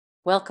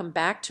Welcome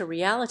back to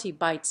Reality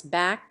Bites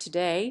Back.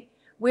 Today,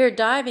 we're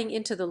diving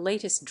into the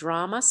latest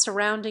drama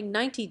surrounding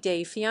 90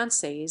 Day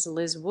Fiancé's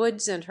Liz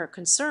Woods and her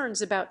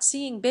concerns about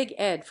seeing Big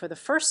Ed for the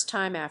first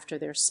time after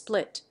their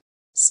split.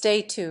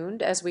 Stay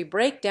tuned as we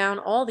break down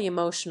all the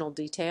emotional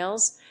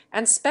details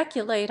and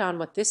speculate on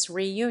what this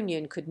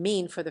reunion could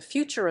mean for the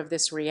future of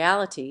this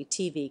reality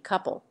TV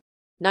couple.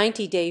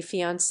 90 Day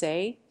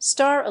Fiancé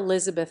star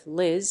Elizabeth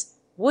Liz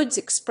Woods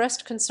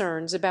expressed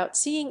concerns about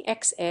seeing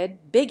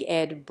ex-Ed Big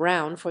Ed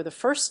Brown for the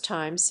first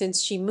time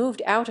since she moved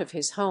out of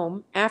his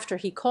home after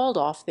he called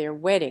off their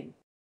wedding.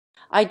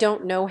 "I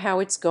don't know how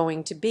it's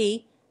going to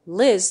be,"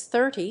 Liz,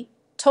 30,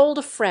 told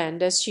a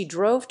friend as she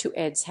drove to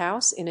Ed's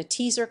house in a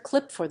teaser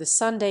clip for the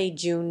Sunday,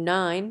 June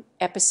 9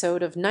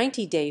 episode of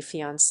 90 Day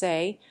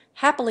Fiancé,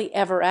 Happily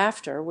Ever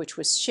After, which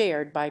was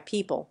shared by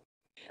People.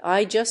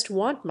 "I just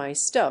want my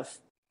stuff.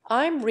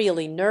 I'm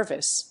really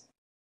nervous."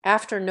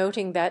 After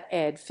noting that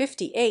Ed,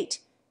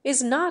 58,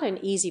 is not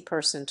an easy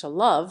person to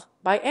love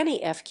by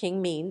any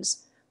King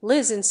means,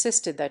 Liz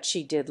insisted that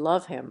she did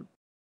love him.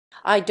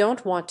 "I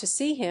don't want to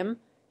see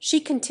him," she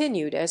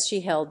continued as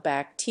she held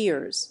back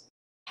tears.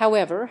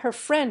 However, her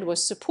friend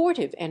was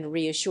supportive and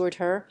reassured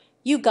her,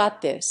 "You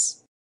got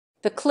this."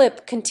 The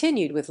clip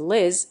continued with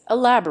Liz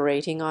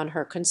elaborating on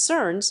her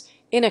concerns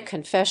in a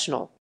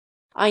confessional.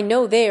 "I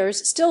know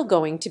there's still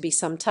going to be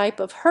some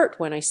type of hurt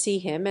when I see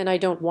him, and I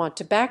don't want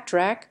to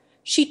backtrack,"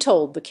 she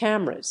told the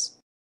cameras.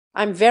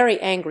 "I'm very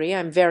angry,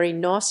 I'm very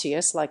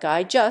nauseous, like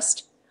I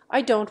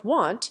don't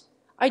want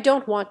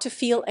to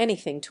feel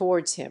anything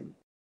towards him.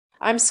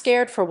 I'm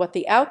scared for what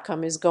the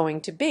outcome is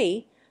going to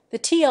be," the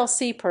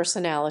TLC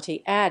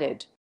personality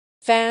added.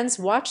 Fans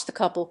watched the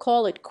couple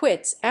call it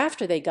quits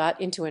after they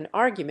got into an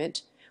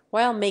argument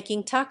while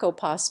making taco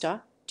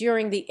pasta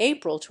during the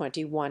April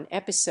 21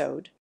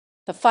 episode.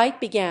 The fight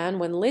began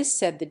when Liz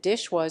said the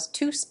dish was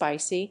too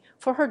spicy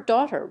for her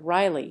daughter,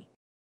 Riley.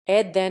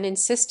 Ed then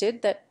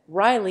insisted that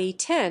Riley,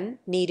 10,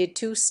 needed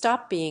to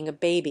stop being a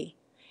baby,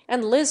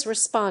 and Liz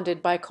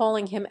responded by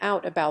calling him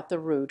out about the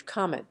rude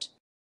comment.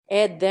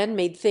 Ed then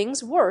made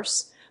things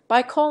worse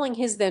by calling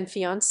his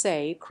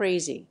then-fiancée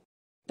crazy.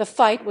 The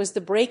fight was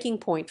the breaking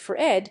point for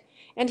Ed,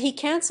 and he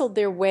canceled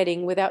their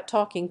wedding without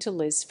talking to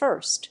Liz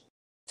first.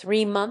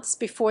 3 months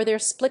before their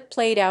split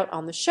played out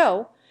on the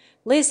show,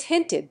 Liz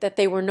hinted that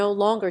they were no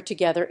longer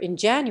together in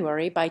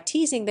January by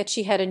teasing that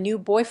she had a new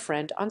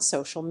boyfriend on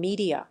social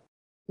media.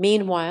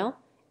 Meanwhile,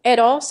 Ed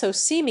also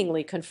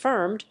seemingly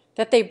confirmed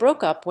that they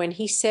broke up when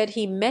he said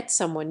he met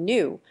someone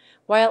new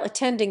while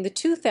attending the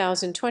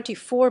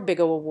 2024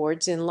 BIGO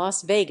Awards in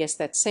Las Vegas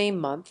that same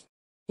month.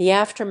 The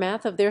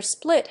aftermath of their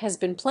split has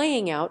been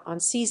playing out on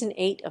Season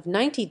 8 of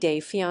 90 Day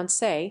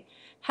Fiancé,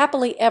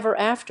 Happily Ever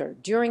After.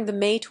 During the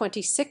May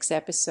 26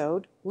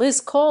 episode,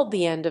 Liz called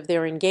the end of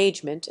their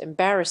engagement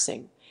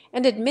embarrassing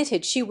and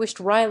admitted she wished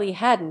Riley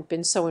hadn't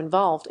been so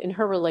involved in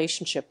her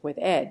relationship with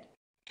Ed.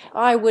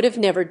 "I would have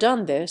never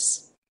done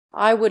this.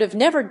 I would have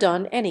never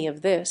done any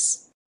of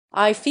this.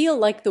 I feel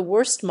like the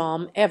worst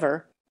mom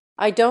ever.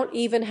 I don't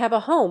even have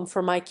a home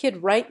for my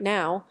kid right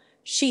now,"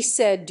 she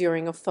said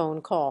during a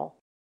phone call.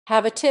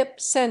 Have a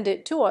tip? Send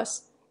it to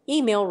us.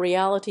 Email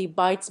Reality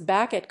Bites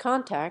back at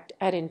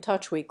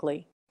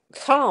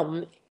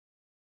contact@intouchweekly.com.